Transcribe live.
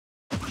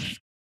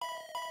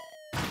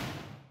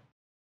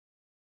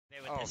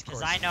Oh, this of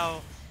because course. I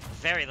know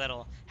very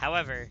little.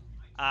 However,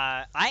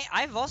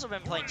 I've also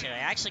been playing Terry. I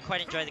actually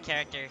quite enjoy the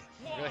character.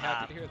 I'm really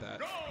happy to hear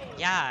that.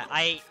 Yeah,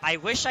 I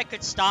wish I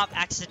could stop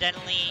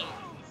accidentally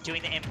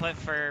doing the input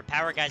for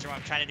Power Geyser when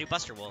I'm trying to do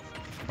Buster Wolf.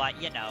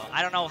 But, you know,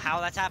 I don't know how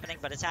that's happening,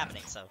 but it's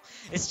happening, so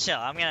it's chill.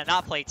 I'm going to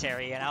not play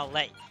Terry, and I'll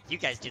let you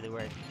guys do the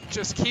work.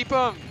 Just keep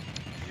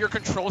your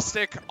control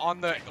stick on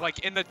the, like,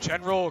 in the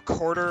general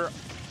quarter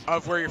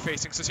of where you're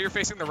facing. So you're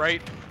facing the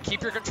right,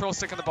 keep your control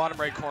stick in the bottom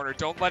right corner.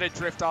 Don't let it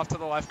drift off to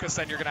the left, because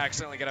then you're going to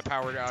accidentally get a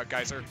Power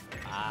Geyser,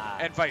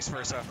 and vice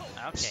versa.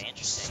 Okay,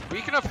 interesting.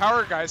 Speaking of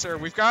Power Geyser,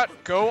 we've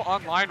got Go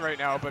online right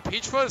now, but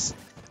Peachfuzz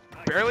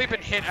barely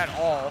been hit at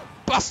all.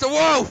 Bust a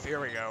Wolf! Here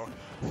we go.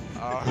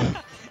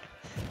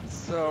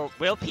 So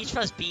will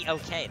Peachfuzz be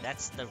okay?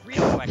 That's the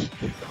real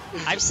question.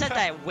 I've said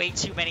that way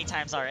too many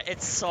times already.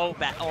 It's so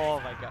bad. Oh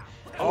my god.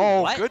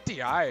 Oh, what? good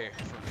DI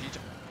from Peach.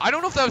 I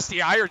don't know if that was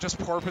DI or just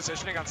poor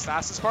positioning on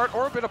Stas' part,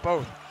 or a bit of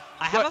both.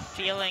 I have a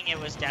feeling it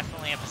was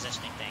definitely a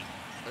positioning thing.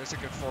 There's a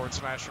good forward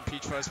smash from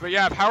Peachfuzz. But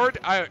yeah, powered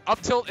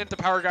up tilt into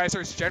Power Geyser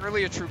is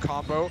generally a true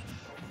combo.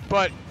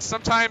 But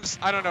sometimes,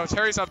 I don't know,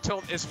 Terry's up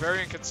tilt is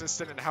very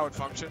inconsistent in how it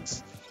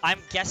functions. I'm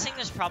guessing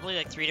there's probably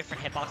like 3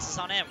 different hitboxes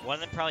on it. One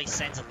of them probably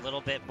sends a little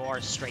bit more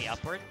straight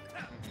upward.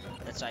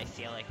 That's what I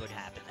feel like would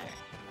happen there.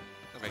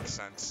 That makes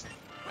sense.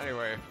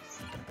 Anyway,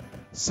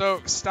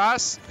 so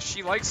Stas,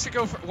 she likes to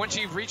go for, when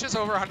she reaches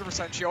over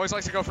 100%, she always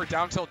likes to go for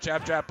down tilt,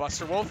 jab, jab,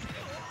 Buster Wolf.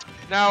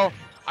 Now,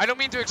 I don't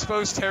mean to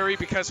expose Terry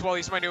because, well,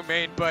 he's my new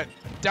main, but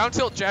down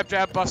tilt, jab,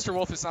 jab, Buster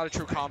Wolf is not a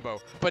true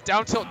combo. But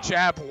down tilt,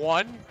 jab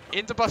 1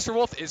 into Buster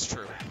Wolf is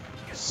true.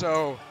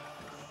 So,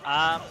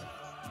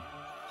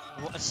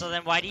 so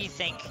then why do you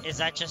think, is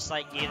that just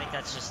like, do you think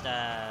that's just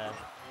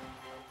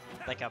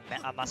like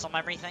a muscle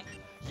memory thing?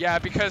 yeah,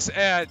 because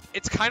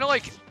it's kind of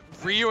like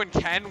Ryu and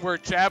Ken, where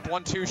jab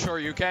 1-2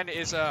 Shoryuken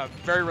is a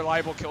very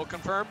reliable kill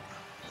confirm.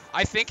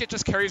 I think it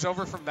just carries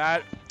over from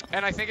that,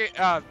 and I think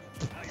it,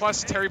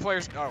 plus Terry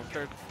players,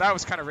 that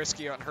was kind of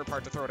risky on her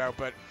part to throw it out,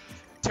 but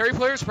Terry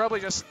players probably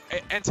just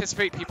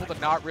anticipate people to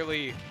not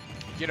really,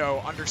 you know,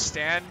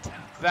 understand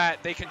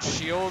that they can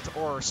shield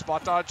or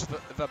spot dodge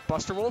the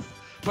Buster Wolf.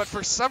 But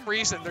for some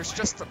reason, there's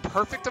just the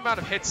perfect amount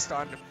of hit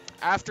stun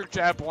after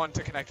jab 1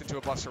 to connect into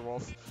a Buster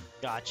Wolf.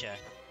 Gotcha.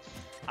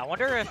 I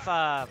wonder if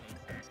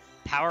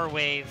Power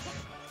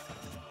Wave,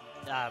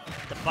 the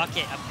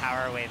bucket of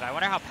Power Wave, I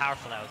wonder how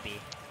powerful that would be.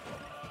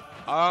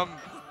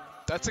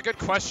 That's a good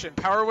question.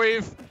 Power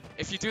Wave,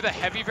 if you do the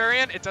heavy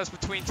variant, it does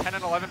between 10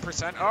 and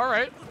 11%. All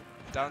right.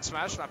 Down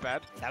smash, not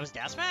bad. That was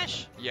down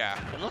smash? Yeah.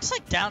 It looks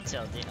like down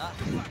tilt, dude.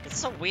 It's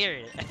so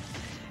weird.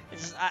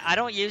 I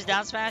don't use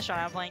down smash when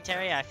I'm playing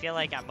Terry. I feel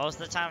like most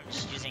of the time I'm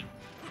just using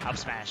up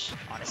smash,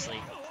 honestly.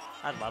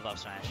 I love up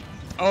smash.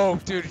 Oh,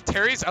 dude,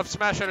 Terry's up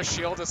smash out of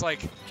shield is like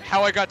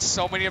how I got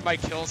so many of my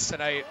kills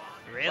tonight.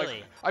 Really?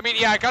 Like, I mean,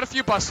 yeah, I got a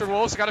few Buster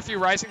Wolves, got a few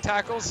rising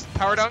tackles,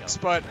 power dunks,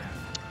 but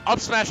up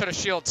smash out of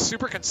shield,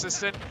 super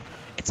consistent.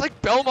 It's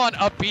like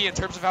Belmont up B in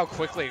terms of how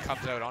quickly it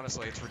comes out,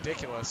 honestly. It's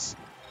ridiculous.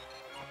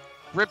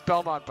 Rip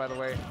Belmont, by the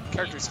way.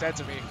 Character's dead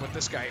to me with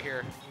this guy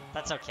here.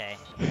 That's okay.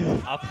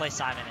 I'll play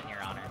Simon in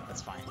your honor.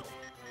 That's fine.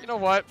 You know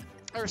what?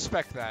 I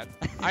respect that.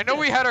 I know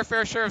we had our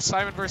fair share of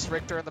Simon versus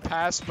Richter in the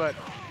past, but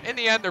in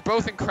the end, they're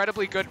both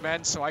incredibly good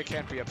men, so I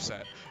can't be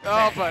upset.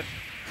 Oh, but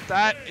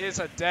that is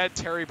a dead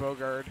Terry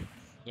Bogard.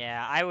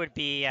 Yeah, I would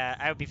be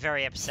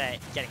very upset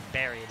getting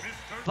buried.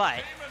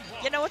 But,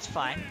 you know, it's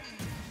fine.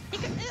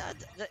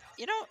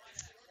 You know,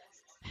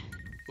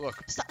 look,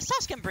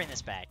 Stas can bring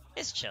this back.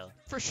 It's chill.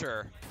 For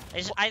sure.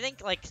 I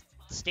think, like,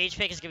 stage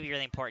pick is going to be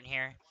really important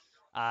here.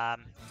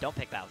 Don't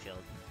pick Battlefield,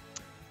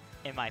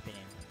 in my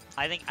opinion.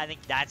 I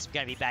think that's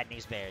going to be bad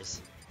news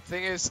bears.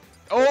 Thing is,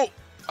 oh,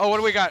 what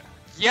do we got?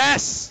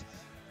 Yes!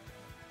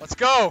 Let's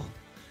go.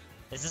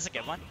 Is this a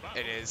good one?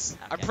 It is.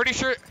 Okay. I'm pretty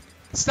sure.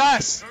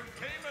 Stas,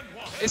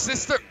 is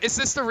this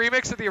the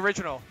remix of the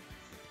original?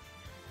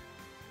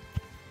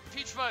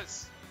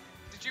 Peachfuzz,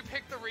 did you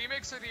pick the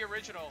remix or the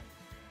original?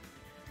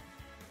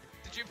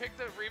 Did you pick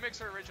the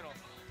remix or original?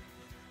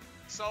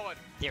 Solid.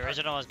 The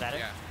original is better?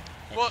 Yeah.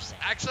 Well,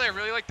 actually, I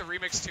really like the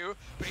remix too.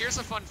 But here's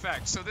a fun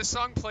fact. So this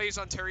song plays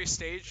on Terry's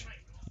stage,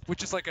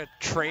 which is like a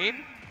train.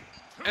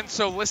 And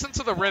so listen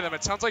to the rhythm.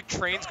 It sounds like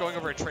trains going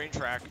over a train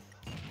track.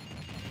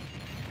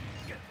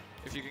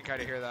 If you can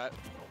kind of hear that.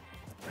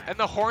 And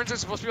the horns are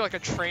supposed to be like a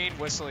train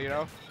whistle, you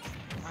know?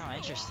 Oh,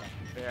 interesting.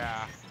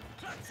 Yeah.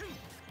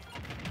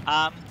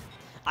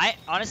 I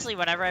honestly,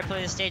 whenever I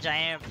play this stage, I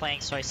am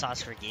playing Soy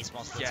Sauce for Geese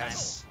most of the time.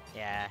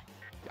 Yeah.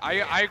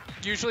 I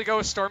usually go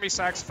with Stormy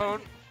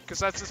Saxophone, because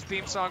that's the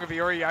theme song of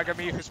Iori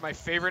Yagami, who's my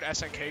favorite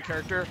SNK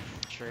character.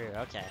 True,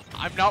 okay.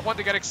 I'm not one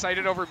to get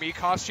excited over Mii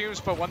costumes,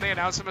 but when they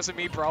announced him as a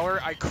Mii Brawler,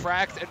 I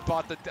cracked and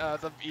bought the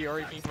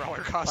Iori Mii Brawler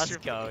costume.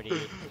 Let's go,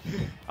 dude.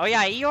 Oh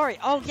yeah, Iori.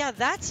 Oh yeah,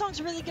 that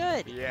song's really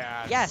good.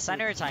 Yeah. Yes, I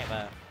know what you're talking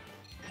about.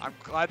 I'm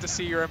glad to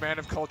see you're a man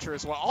of culture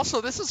as well.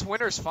 Also, this is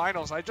Winners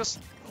Finals. I just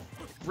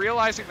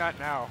realizing that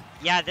now.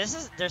 Yeah,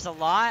 there's a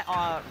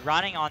lot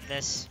running on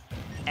this,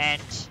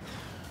 and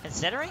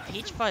Considering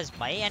Peachfuzz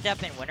might end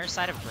up in winner's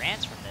side of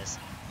Grands from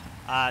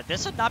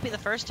this would not be the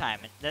first time.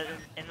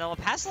 In the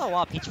past little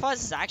while, Peachfuzz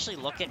is actually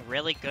looking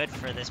really good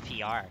for this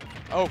PR.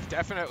 Oh,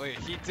 definitely.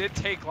 He did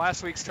take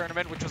last week's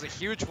tournament, which was a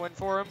huge win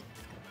for him.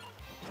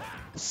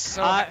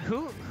 So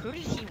who did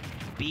he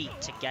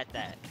beat to get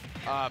that?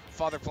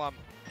 Father Plum.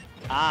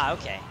 Ah,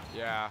 okay.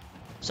 Yeah.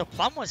 So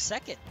Plum was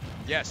second.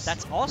 Yes.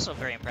 That's also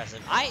very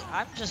impressive.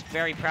 I'm just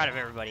very proud of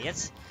everybody.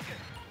 It's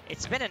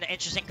been an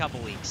interesting couple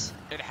weeks.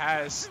 It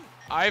has.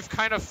 I've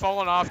kind of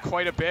fallen off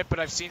quite a bit, but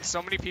I've seen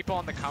so many people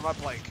on the come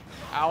up, like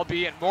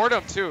Albi and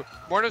Mordum too.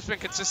 Mordum's been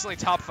consistently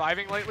top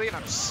 5ing lately, and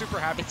I'm super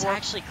happy for him.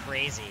 It's actually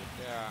crazy.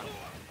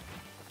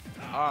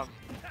 Yeah.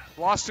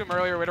 Lost to him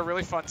earlier. We had a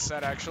really fun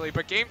set actually,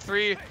 but game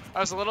 3, I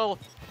was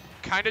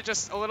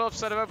just a little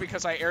upset about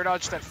because I air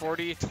dodged at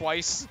 40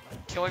 twice,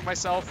 killing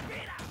myself.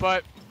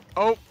 But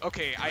oh,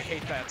 okay, I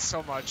hate that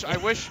so much. I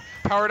wish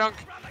Power Dunk.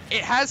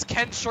 It has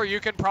Ken's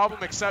Shoryuken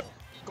problem, except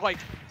like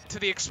to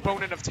the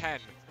exponent of 10.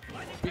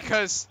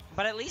 Because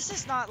but at least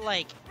it's not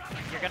like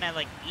you're gonna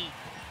like eat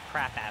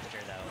crap after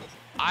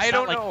though. I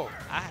don't know.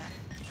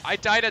 I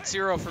died at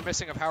 0 for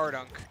missing a Power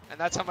Dunk, and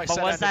that's how my set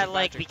ended. But was that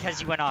like Magic. because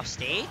you went off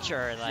stage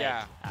or like?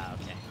 Yeah. Oh,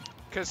 okay.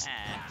 Because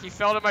he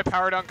fell to my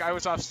Power Dunk, I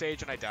was off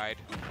stage, and I died.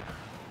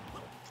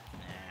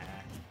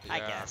 I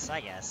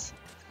guess.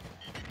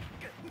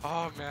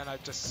 Oh man, I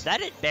just. That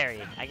it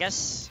buried. I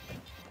guess.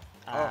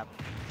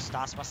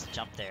 Stas must have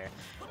jumped there.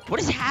 What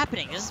is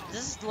happening? This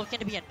is looking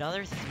to be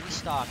another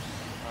 3-stock.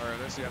 Alright,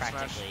 there's the F smash.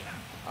 Practically.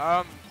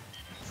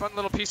 Fun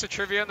little piece of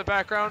trivia in the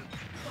background.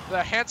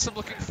 The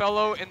handsome-looking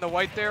fellow in the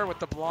white there with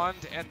the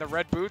blonde and the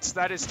red boots,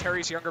 that is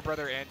Terry's younger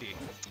brother, Andy.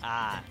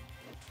 Ah.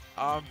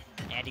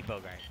 Andy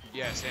Bogart.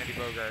 Yes, Andy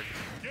Bogart.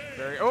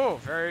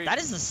 Very. That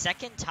is the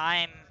second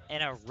time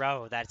in a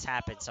row that's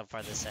happened so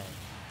far this set.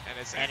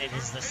 And it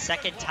is the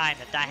second time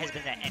that has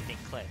been the ending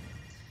clip.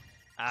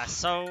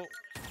 So,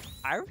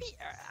 are we...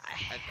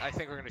 I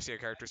think we're going to see a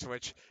character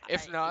switch.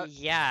 If not...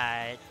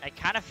 Yeah, I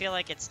kind of feel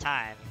like it's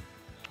time.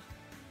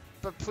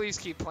 But please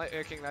keep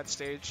picking that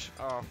stage.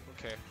 Oh,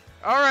 okay.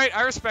 Alright,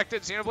 I respect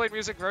it. Xenoblade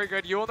music, very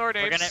good. You will know our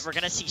names. We're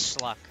gonna see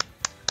Schluck.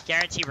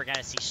 Guarantee we're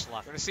gonna see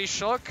Schluck. We're gonna see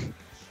Schluck.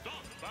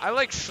 I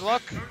like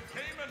Schluck.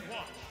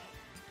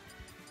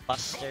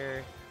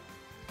 Buster.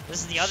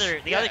 This is the other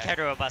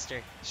character of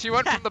Buster. She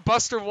went from the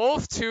Buster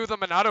Wolf to the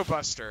Monado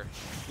Buster.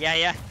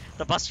 Yeah.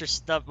 The Buster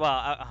stuff.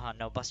 Well,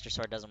 no, Buster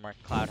Sword doesn't work.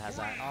 Cloud has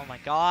that. Oh my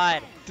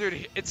god.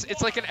 Dude,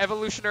 it's like an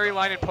evolutionary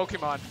line in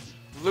Pokemon.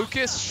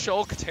 Lucas,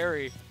 Shulk,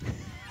 Terry.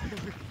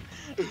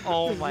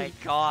 Oh my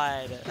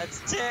god.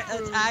 That's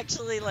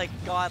actually like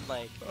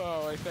godlike.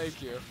 Oh, I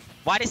thank you.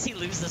 Why does he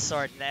lose the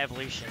sword in the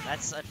evolution?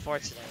 That's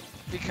unfortunate.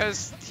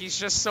 Because he's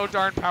just so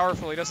darn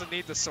powerful. He doesn't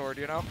need the sword,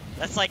 you know?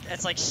 That's like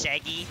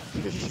Shaggy.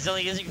 He's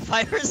only using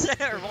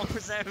 5% or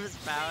 1% of his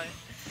power.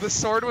 The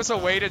sword was a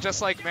way to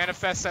just like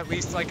manifest at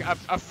least like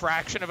a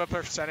fraction of a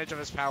percentage of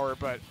his power,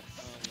 but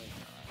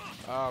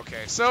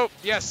okay. So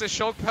yes, this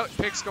Shulk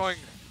pick's going.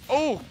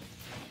 Oh,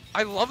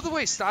 I love the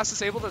way Stas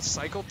is able to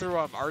cycle through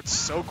arts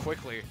so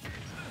quickly.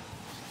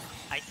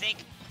 I think,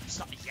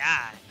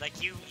 yeah,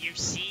 like you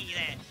see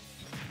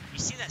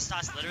that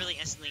Stas literally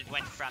instantly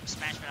went from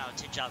Smash Monado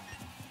to jump.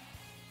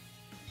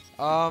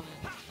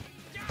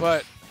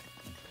 But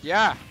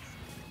yeah,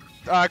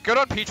 good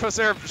on Peachfuzz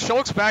there.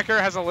 Shulk's back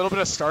air has a little bit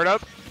of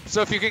startup,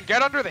 so if you can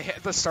get under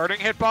the starting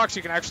hitbox,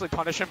 you can actually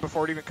punish him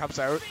before it even comes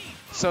out.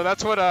 So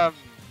that's what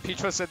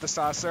Peachfuzz did to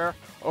Stas there.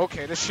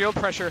 Okay, the shield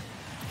pressure,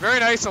 very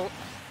nice.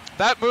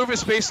 That move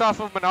is based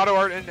off of Monado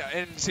art in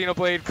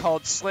Xenoblade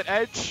called Slit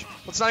Edge.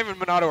 Well, it's not even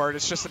Monado art,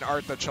 it's just an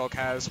art that Shulk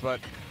has, but...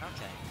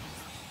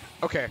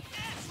 Okay.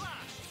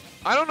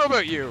 I don't know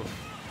about you.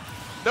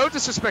 No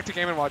disrespect to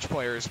Game & Watch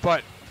players,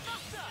 but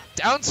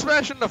down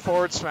smash into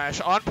forward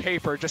smash on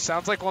paper just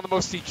sounds like one of the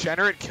most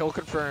degenerate kill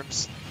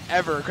confirms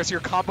ever, because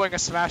you're comboing a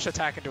smash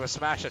attack into a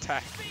smash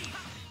attack.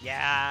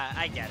 Yeah,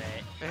 I get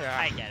it. Yeah.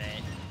 I get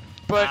it.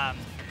 But...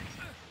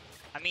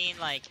 I mean,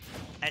 like,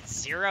 at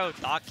 0,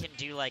 Doc can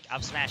do, like,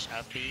 up smash,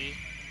 up B.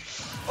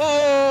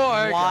 Oh,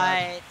 my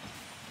God. What?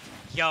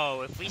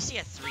 Yo, if we see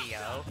a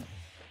 3-0,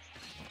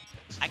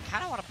 I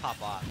kind of want to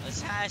pop off.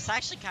 It's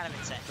actually kind of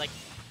insane. Like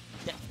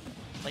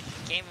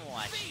Game &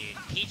 Watch, dude.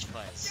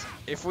 Peachfuzz.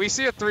 If we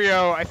see a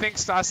 3-0, I think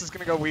Stas is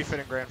going to go Wii Fit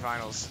in Grand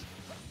Finals.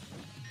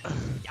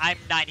 I'm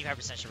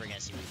 95% sure we're going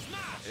to see Wii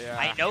Fit. Yeah.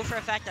 I know for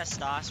a fact that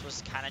Stas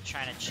was kind of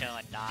trying to chill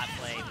and not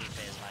play Wii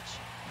Fit as much.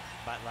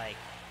 But, like...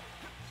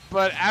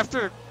 But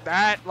after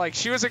that, like,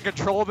 she was in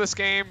control of this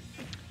game.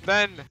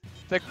 Then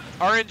the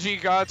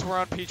RNG gods were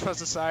on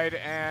Peachfuzz's side,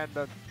 and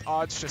the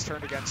odds just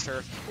turned against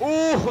her.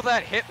 Ooh,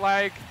 that hit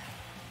lag.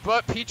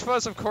 But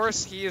Peachfuzz, of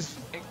course, he is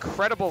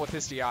incredible with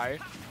his DI.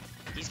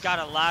 He's got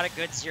a lot of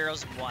good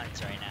 0s and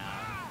 1s right now.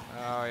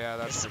 Oh, yeah,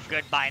 that's some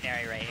good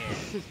binary right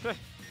here.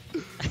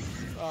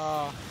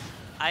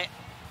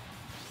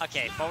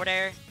 Okay, forward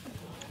air.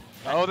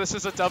 Oh, this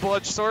is a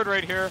double-edged sword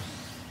right here.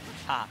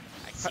 Ha,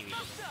 I see what you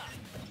did.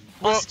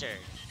 Buster.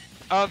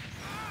 Well,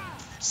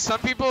 some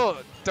people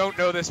don't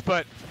know this,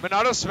 but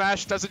Monado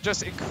Smash doesn't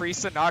just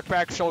increase the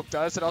knockback Shulk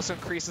does, it also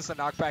increases the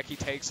knockback he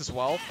takes as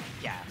well.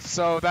 Yeah.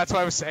 So that's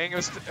why I was saying, it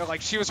was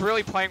like she was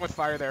really playing with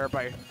fire there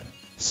by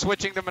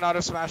switching to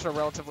Monado Smash at a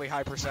relatively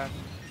high percent.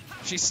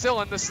 She's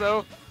still in this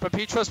though, but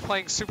Peachfuzz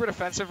playing super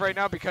defensive right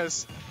now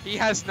because he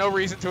has no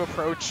reason to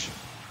approach.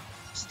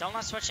 Still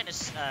not switching to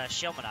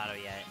Shield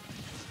Monado yet.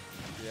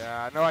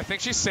 Yeah, no, I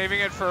think she's saving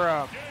it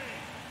for,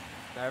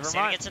 never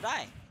Saving mind. it to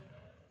die.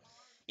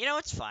 You know,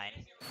 it's fine.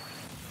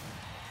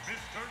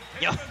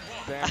 Yo,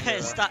 Ban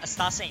hero.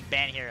 Stas saying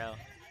ban hero.